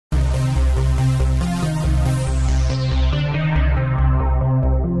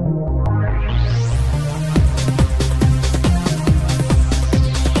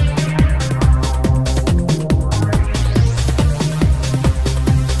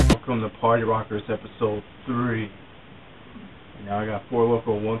the Party Rockers episode 3. And now I got 4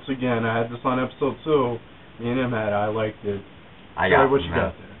 Loco once again. I had this on episode 2. Me and him had it. I liked it. What you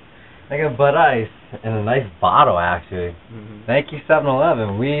got there? I got Bud Ice and a nice bottle, actually. Thank you,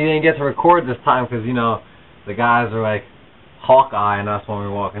 7-Eleven. We didn't get to record this time because, you know, the guys are like Hawkeye-ing us when we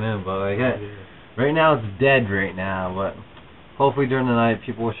were walking in. But like, right now it's dead right now. But hopefully during the night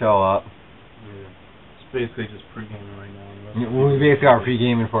people will show up. Yeah. It's basically just pre-gaming right now. We basically are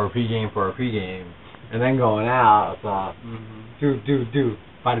pre-gaming for a pre-game for a pre-game. And then going out. So, do.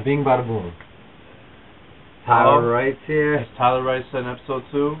 Bada bing, bada boom. Tyler Wright's here. It's Tyler Wright in episode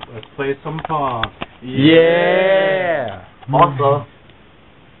 2. Let's play some Pong. Yeah! Also,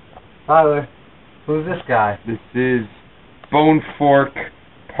 Tyler, who's this guy? This is Bone Fork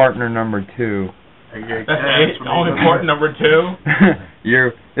partner number 2. Only partner number 2?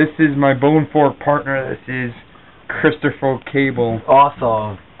 This is my Bone Fork partner. This is Christopher Cable.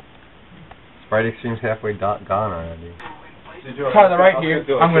 Also, Sprite Extreme's halfway gone already. Tyler, right here.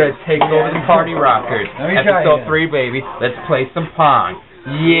 I'm going to take over the Party Rockers. Episode 3, baby. Let's play some Pong.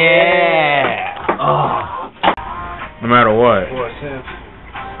 Yeah! Oh. No matter what.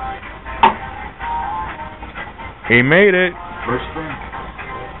 He made it. First string.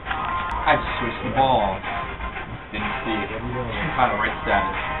 I switched the ball. Didn't see it. Tyler, right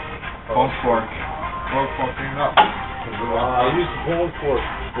status. Bone Fork. Bone Fork up. I used Bone Fork.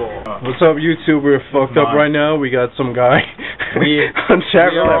 What's up, YouTube? We're fucked up right now. We got some guy on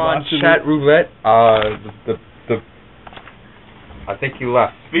Chat Roulette. We are on Chat Roulette. I think he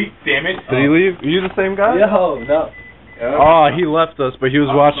left. Speak, damn it. Did he leave? Are you the same guy? No. Oh, he left us, but he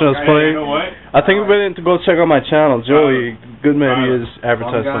was watching us play. You know what? I think we went to go check out my channel. Joey Goodman, he is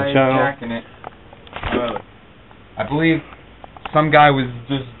advertised on the channel. Jacking it. I believe some guy was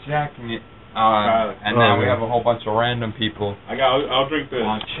just jacking it. And now we have a whole bunch of random people. I'll drink this.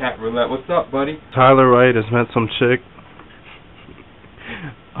 On Chat Roulette. What's up, buddy? Tyler Wright has met some chick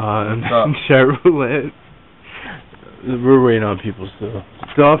on Chat Roulette. We're waiting on people still.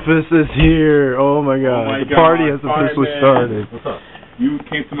 Duffus is here. Oh my god. The party has officially started. What's up? You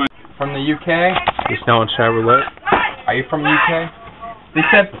came to my... From the UK? He's now on Chat Roulette. Are you from the UK? They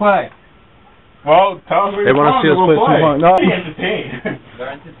said play. Well, tell us where they want to see us play some Pong. No. They're entertained.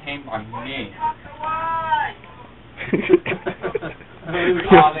 They're entertained by me.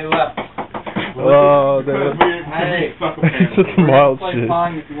 They left. Oh, they left. Hey, it's just wild shit. Play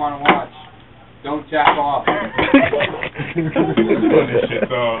Pong if you want to watch. Don't jack off.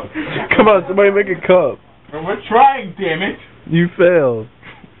 Come on, somebody make a cup. We're trying, damn it. You failed.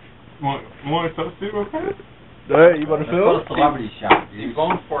 Want to substitute real fast? Alright, you want to fill? It's a celebrity shot. You're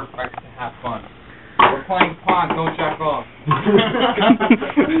going for it to have fun. We're playing Pong, don't jack off.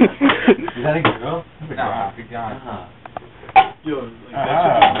 Is that a girl? No, big guy.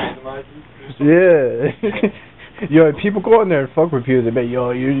 Yeah. Yo, people go in there and fuck with people. They be, yo,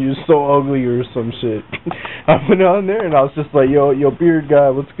 you're so ugly or some shit. I went on there and I was just like, yo, beard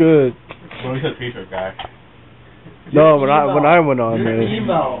guy, what's good? Well, he's a t-shirt guy. No, when I went on there. You're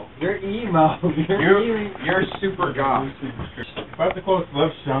emo. You're super goth. If I have to call it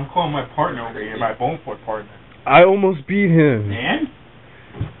love shit, I'm calling my partner over here, my Bone Fork partner. I almost beat him. And?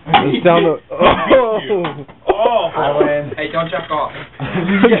 It's down to... Oh! I win. Hey, don't jack off.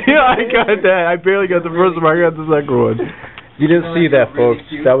 Yeah, I got that. I barely got the first one. I got the second one. You didn't see that, folks.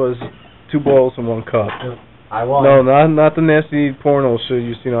 That was 2 bowls and 1 cup. I won. No, not the nasty porno shit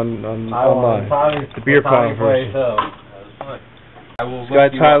you've seen on online. The beer pong version. This guy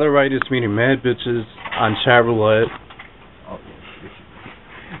Tyler Wright is meeting mad bitches on Chat Roulette.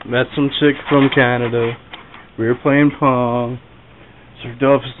 Met some chick from Canada. We were playing Pong. Sir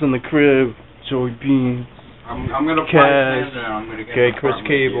Duffus in the crib. Joey Beans. I'm gonna Cash. Okay, Chris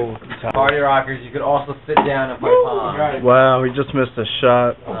Cable. Party Rockers, you could also sit down and play Pong. Wow, we just missed a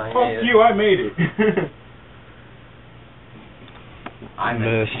shot. Fuck you, I made it. I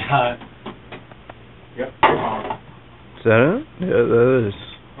missed a shot. Yep. Is that it? Yeah, that is.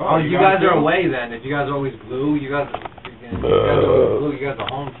 Oh, you guys are away then. If you guys are always blue, you guys are the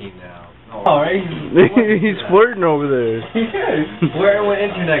home team now. Oh, right? He's flirting over there. Flirting with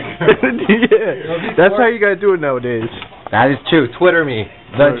internet girls. Yeah, that's how you gotta do it nowadays. That is true. Twitter me,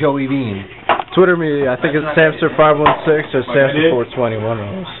 the Joey Bean. Twitter me. I think it's Samster516 or Samster420. One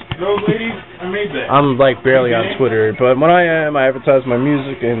of those. No, ladies, I made that. I'm like barely on Twitter, but when I am, I advertise my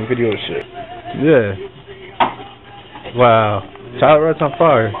music and video shit. Yeah. Wow. Tyler Wright's on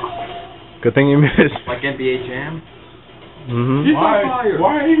fire. Good thing you missed. Like NBA Jam? Mm-hmm.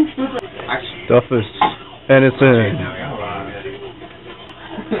 Why are you stupid? Duffus. And it's in.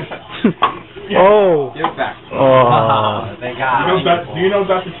 Oh. Give it back. Oh. Thank God. Do you know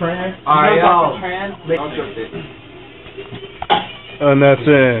Dr. Tran? And that's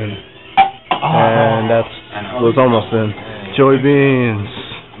in. And that was almost in. Joey Beans.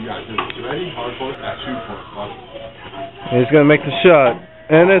 He's gonna make the shot,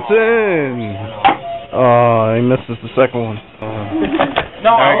 and it's in. Oh, he misses the second one.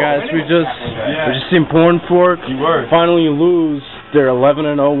 Alright, guys, we just seen Porn Fork. Finally lose their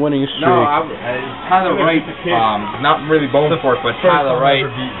 11-0 winning streak. No, Tyler Wright, not really Bone Fork, but Tyler Wright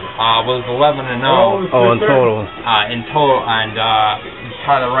was 11-0. Oh, in total. And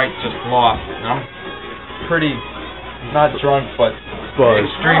Tyler Wright just lost. And I'm pretty, not drunk, but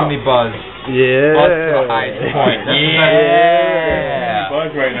extremely buzzed. Yeah. Buzzed to the highest point. Yeah.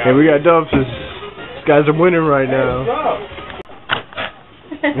 Buzz right now. Hey, we got dubs. These guys are winning right now.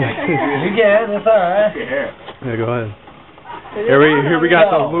 You get it, that's alright. Yeah, go ahead. Here we got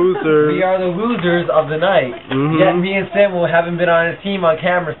the losers. We are the losers of the night. Yet me and Samuel haven't been on a team on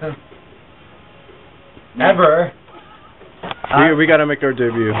camera since ever. We gotta make our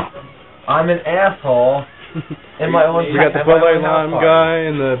debut. I'm an asshole in my own. We got the Bud Light Lime guy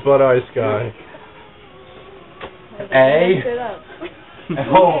and the Bud Ice guy.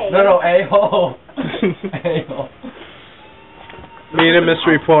 A-hole. Me and a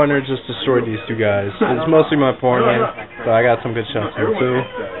mystery partner just destroyed these two guys. It's mostly my partner, but I got some good shots here too.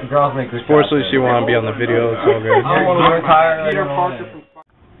 Unfortunately, she wanted to be on the video. It's all good.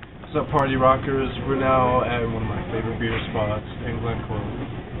 What's up, party rockers? We're now at one of my favorite beer spots in Glencoe.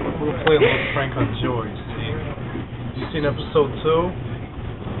 We're gonna play a little prank on Joey. See, you seen episode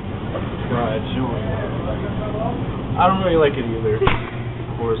 2? Right, Joey. I don't really like it either.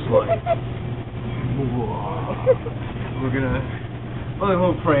 Or it's like, we're gonna. Well, a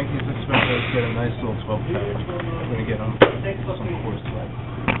little prank. He's expecting us to get a nice little 12-pack. We're gonna get him some Coors Light.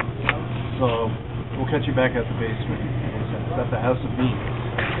 So we'll catch you back at the basement. It's at the House of Beans.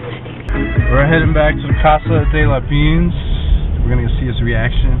 We're heading back to the Casa de la Beans. We're gonna see his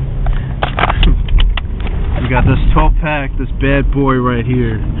reaction. We got this 12-pack, this bad boy right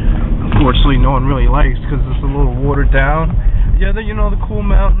here. Unfortunately, no one really likes because it's a little watered down. Yeah, you know, the cool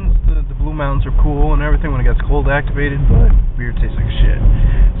mountains, the blue mountains are cool and everything when it gets cold activated, but beer tastes like shit.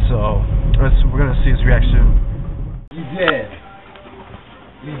 So, we're gonna see his reaction. You did.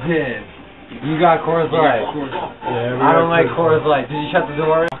 You got Coors Light. Yeah, I don't like Coors Light. Did you shut the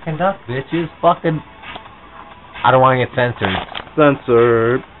door? Fucking duck, bitches. Fucking. I don't want to get censored.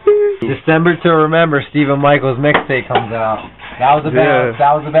 Censored. December to Remember, Stephen Michaels mixtape comes out. That was a balance.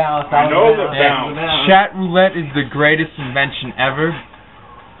 That was a balance. Chat Roulette is the greatest invention ever.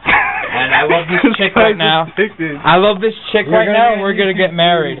 And I love this chick right now. I love this chick right now. We're gonna get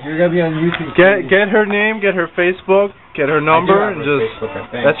married. You're gonna be on YouTube. Get her name, get her Facebook, get her number, and just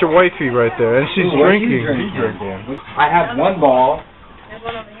that's your wifey right there. And she's drinking. I have one ball.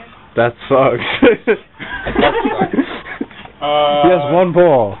 That sucks. He has one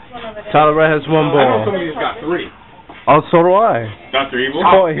ball. Tyler Red has one I know ball. somebody's got 3. Oh, so do I. Dr. Evil?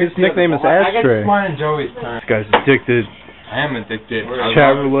 His nickname is Ashtray. I guess mine and Joey's turn. This guy's addicted. I am addicted.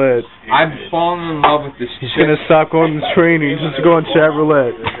 Chat Roulette. I've fallen in love with this He's chick. gonna stop going to training just to go on Chat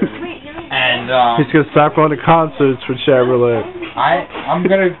Roulette. And he's gonna stop going to concerts for Chat Roulette. I'm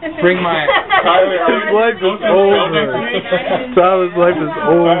gonna bring my His life is over. Tyler's life is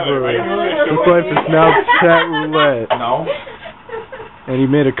over. His life is now Chat Roulette. No. And he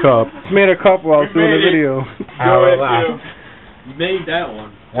made a cup. He made a cup while I was doing the video. Hour left. You made that one.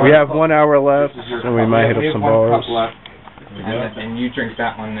 We have 1 hour left, and we might hit up some bars. And you drink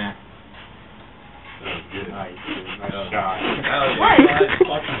that one there. Nice shot.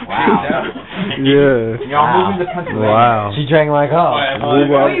 Wow. Yeah. Y'all moving to Pennsylvania. Wow. She drank like oh.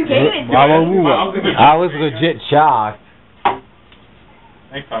 I was legit shocked.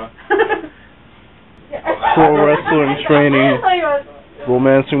 Thanks, Tyler. Pro wrestler in training,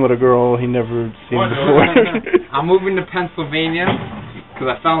 romancing with a girl he never seen before. I'm moving to Pennsylvania because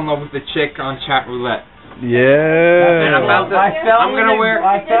I fell in love with the chick on Chat Roulette. Yeah. And I'm gonna wear.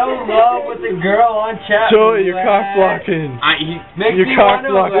 I fell in love with the girl on Chat. Joey, you're cock blocking. You're cock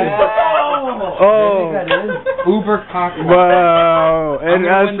blocking. Oh. Uber cock. Wow. And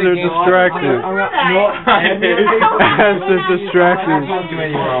as they're distracted. As they're distracted. I'm not gonna talk to you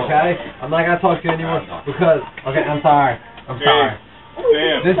anymore, okay? I'm not gonna talk to you anymore because. Okay, I'm sorry.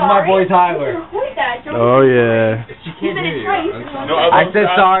 Damn. This is my boy Tyler. Oh yeah. She can't hear you. I said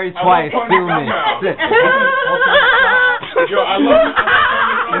sorry twice. Sue me.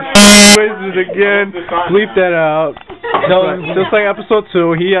 Wasted again. Bleep that out. No, just like episode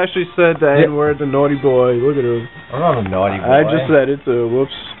 2, he actually said the N-word, the naughty boy. Look at him. I'm not a naughty boy. I just said it too.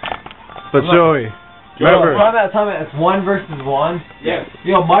 Whoops. But Joey, remember. Time out. It's 1 versus 1. Yes.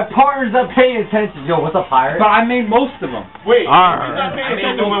 Yo, my partner's not paying attention. Yo, what's up, pirate? But I made most of them. Wait, Arr. he's not paying I mean,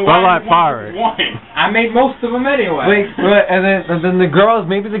 attention when Bud Light one Pirate. won. I made most of them anyway. Wait, and then the girls,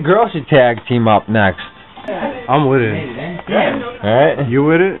 maybe the girls should tag team up next. I'm with it. Alright? You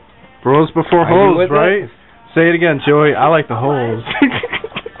with it? Bros before Are you hoes, with right? Say it again, Joey. I like the hoes.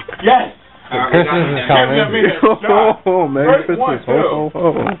 Yes. Christmas is coming. Oh, Merry Christmas. Ho,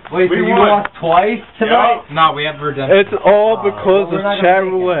 ho, ho. Wait, so you lost twice tonight? No, we have redemption. It's all because of we're not Chat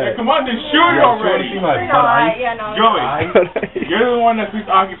gonna make it. Roulette. Come on, just shoot it already. Joey, you're the one that's least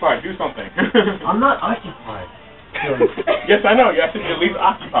occupied. Do something. I'm not occupied. Yes, I know. You have to be at least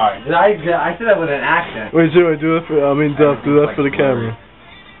occupied. I said that with an accent. Wait, Joey, do that for the camera.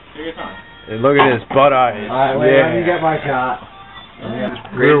 Take your time. And look at this, butt eyes. Alright, wait, let me get my shot.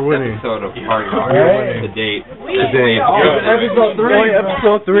 We're winning. Episode of Party Rock Right. to date. Today. Episode 3. Only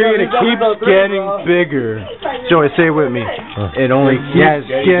episode 3 and it keeps getting bigger. Joey, say it with me. It only keeps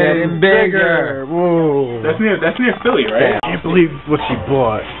getting bigger. Whoa. That's near Philly, right? I can't believe what she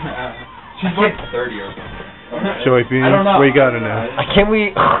bought. She's like 30 or something. Joey Bean, I don't know. what you got in there? Can we...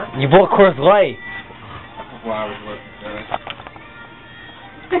 You bought Coors Light.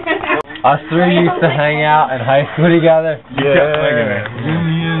 Us three used to hang out in high school together. Yeah.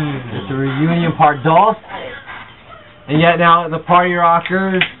 It's a reunion part. Dolph. And yet now the Party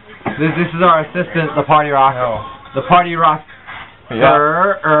Rockers. This is our assistant, the Party Rock. The Party Rock. The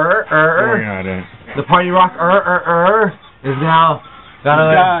Party Rock is now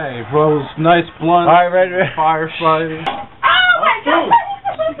gonna. Guy rolls nice blunt. Alright, ready? Firefighting.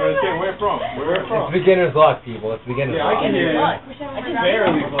 You gotta say where from? Where from? It's beginner's luck, people. It's beginner's luck. I can hear it.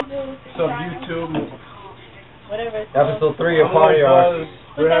 Barely. So YouTube. Episode 3 of Party Rock.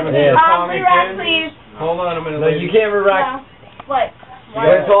 We're having Yeah. Re-rack, please. Hold on a minute. No, you can't re-rack. What?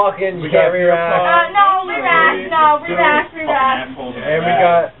 We're talking. You can't re-rack. No, re-rack. No, re-rack. And we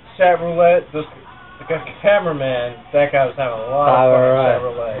got Chat Roulette. Just the cameraman. That guy was having a lot of fun with Alright. Chat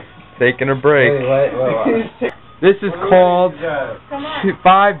Roulette. Taking a break. Wait. This is called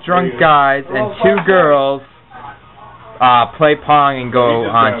 5 drunk guys and 2 girls play Pong and go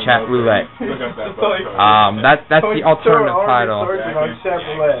on Chat Roulette. That's the alternative title.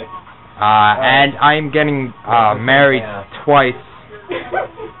 And I am getting married twice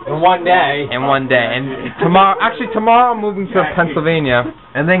In one day. in one day. And tomorrow I'm moving to Pennsylvania.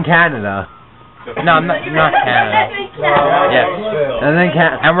 And then Canada. No, not Canada. Yes. And then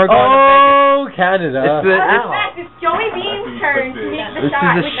Canada. And we're going to Vegas. Canada. It's Joey Bean's turn to make the This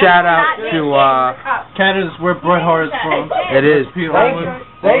shot. is a shout out to Canada's where Bret Hart is from. it is.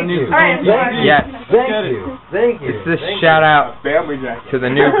 Thank you. Yes. Thank you. This is a shout out Family jacket. to the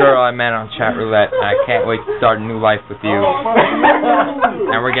new girl I met on Chat Roulette. And I can't wait to start a new life with you.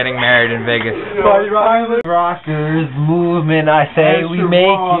 And we're getting married in Vegas. Rockers movement, I say we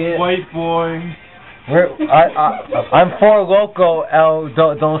make it. White boy. I'm for Loco El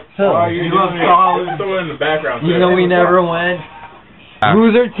Dos Two. You love college. Someone in the background. You know we never went.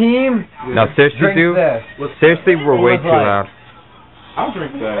 Loser team. No, seriously, Drink dude. this. Seriously, we're way What's too like? loud. I'll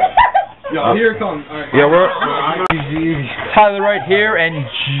drink that. Yo, here it comes. All right. Yeah, we're Tyler right here, and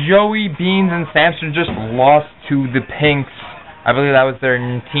Joey Beans and Samson just lost to the Pinks. I believe that was their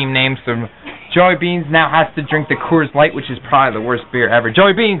team name. So Joey Beans now has to drink the Coors Light, which is probably the worst beer ever.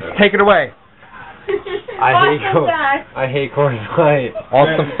 Joey Beans, take it away. I hate Coors Light.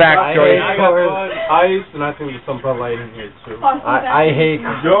 Awesome fact, Joey. I got Bud Ice, and I think there's some Bud Light in here too. I hate.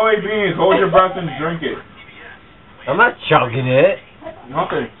 Joey Beans, hold your breath and drink it. I'm not chugging it. You don't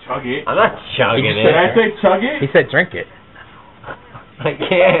have to chug it. I'm not chugging Did I it. say chug it? He said drink it. I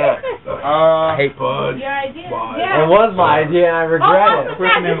can't. I hate Bud. Your idea? It was my idea and I regret it.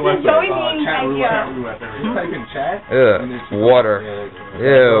 Joey Bean's idea. Type in chat. Ugh, water.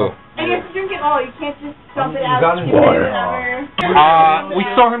 Ew. And you have to drink it all. You can't just dump it out. got it. Water. We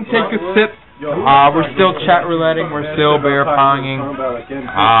saw him take a sip. We're still chat rouletting. We're still beer ponging.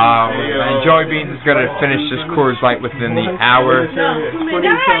 And Joey Beans is going to finish this Coors Light within the hour.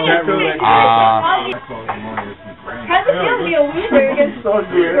 How's it feel to be a loser against 2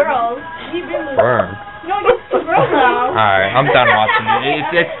 girls? You've been losing. Burn. No, against 2 girls now. Alright, I'm done watching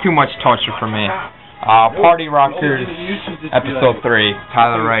it. It's too much torture for me. Party Rockers, Episode 3,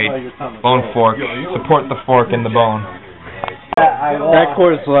 Tyler Wright, Bone Fork. Support the fork and the bone. That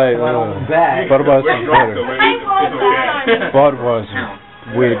Coors Light. Budweiser's better.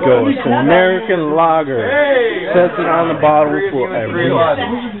 Budweiser. Way to go. It's an American lager. Says it on the bottle for a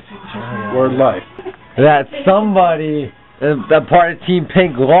reason. Word life. That somebody, that part of Team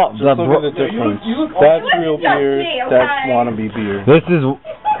Pink lost. Just look at the difference. That's real beer. That's wannabe beer. This is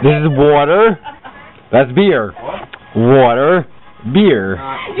This is water. That's beer. Water. Beer.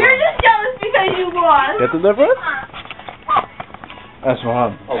 You're just jealous because you won. Get the difference? That's what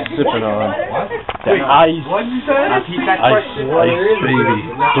I'm sipping on. The ice. What did you say? Ice, baby.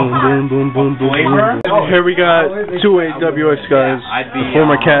 Boom, boom, boom, boom, boom, boom. Here we got 2AWX guys. The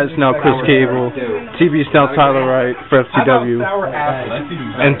former Cats, now Chris Cable. TV's now Tyler Wright for FTW.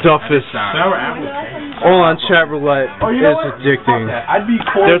 And Duffus. All on Chat Roulette. It's addicting.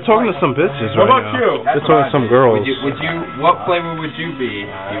 They're talking to some bitches right now. They're talking to some girls. Would you? What flavor would you be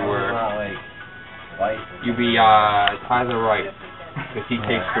if you were? You'd be Tyler Wright. Because he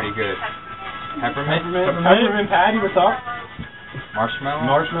tastes pretty good. Peppermint? Peppermint patty, what's up? Marshmallow?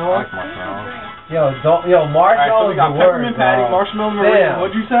 Marshmallow? I like marshmallow. Marshmallow. Alright, so we got peppermint patty, marshmallow, Maria.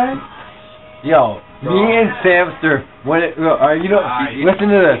 What'd you say? Yo, me and Samster,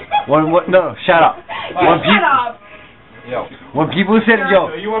 listen to this. No, shut up. Shut up. When people said,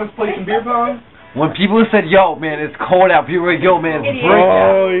 yo, You want us to play some beer pong? when people said, yo, man, it's cold out, people were like, yo, man, it's breakout.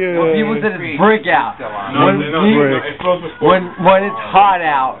 Oh, yeah. When people said it's breakout. Break. When it's hot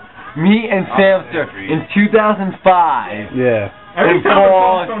out, me and Samster in 2005, Yeah. in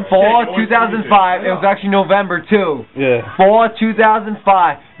fall 2005, it was actually November too. Yeah. Fall 2005,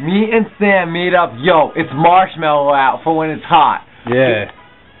 me and Sam made up, yo, it's marshmallow out for when it's hot. Yeah.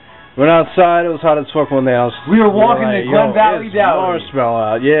 Went outside, it was hot as fuck one day. We were walking the Glen Valley it's Deli. marshmallow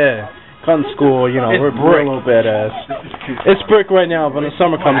out, yeah. Cutting school, you know, we're a little badass. It's brick right now, but in the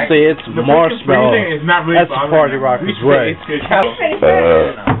summer comes, say it's marshmallow. That's the party rockers way.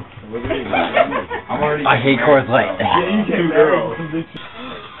 I hate Coors Light.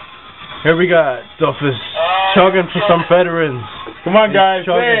 Here we got Duffus chugging for some veterans. Come on, guys.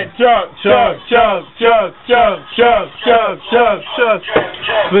 Chug, chug, chug, chug, chug, chug, chug, chug, chug, chug.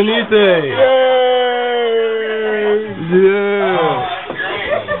 Benite. Yeah.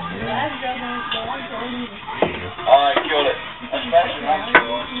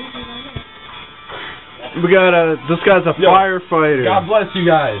 We got this guy's a firefighter. God bless you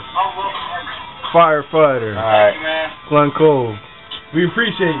guys. Firefighter. Alright. Glen Cove. We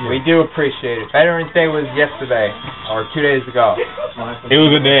appreciate you. We do appreciate it. Veterans Day was yesterday, or 2 days ago. It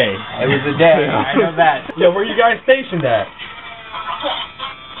was a day. It was a day, I know that. Yo, where you guys stationed at?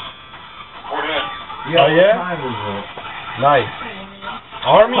 Oh, yeah? Nice.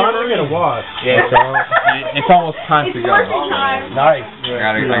 Army or what? Yeah, it's almost time to go. Nice.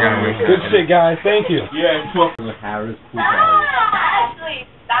 I gotta wait. Good shit, guys. Thank you. Ashley,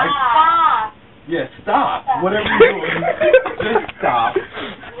 stop. Yeah, stop. Whatever you're doing, just stop. He's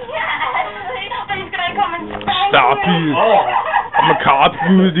gonna come and Stop you. I'm a cop.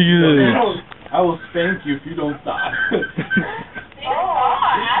 You do. I will spank you if you don't stop.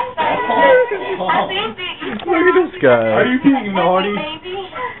 Look at this guy. Are you being naughty?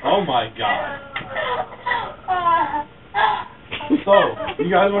 Oh my god. So,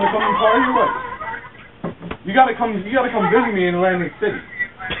 you guys want to come and party or what? You gotta come visit me in Atlantic City.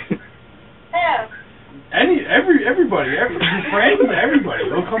 Everybody, your friends, everybody,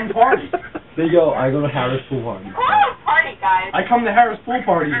 they'll come party. Say, yo, I go to Harris Pool Party. Come on, party, guys. I come to Harris Pool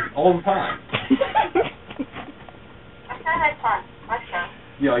parties all the time. That's fun. Let's go.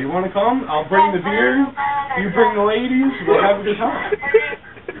 Yo, you want to come? I'll bring the beer. You bring the ladies. We'll have a good time.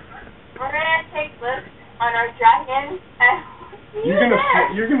 We're gonna take lifts on our dragon.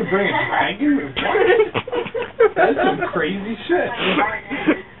 You're gonna bring a dragon? What? That's some crazy shit.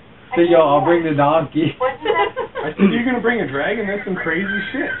 Say, yo, I'll bring the donkey. I said you're gonna bring a dragon? That's some crazy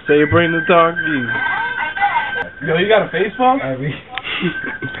shit. Say you bring the donkey. Yo, you got a Facebook?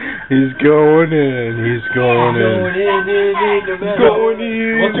 He's going in. He's going in. Going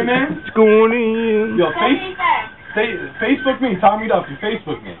in. What's your name? It's going in. Yo, Facebook me. Tommy Duffy.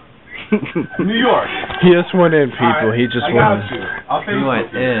 Facebook me. New York. He just went in, people. Right, He just I went got in. you. I'll He Facebook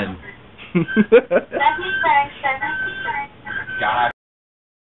went you. in. God.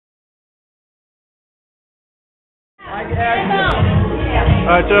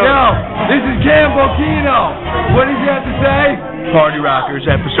 Alright, Joe. Yo, this is Cam Bocchino. What did you have to say? Party Rockers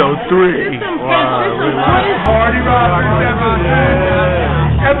episode 3. Wow, Party Rockers episode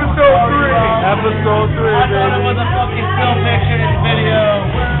 3. Episode 3, baby. With a fucking still picture in this video.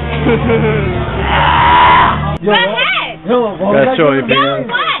 My head. Yo, That's Joey Beans,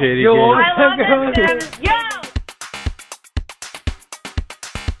 Shady Yo, Games. I love it. Yo.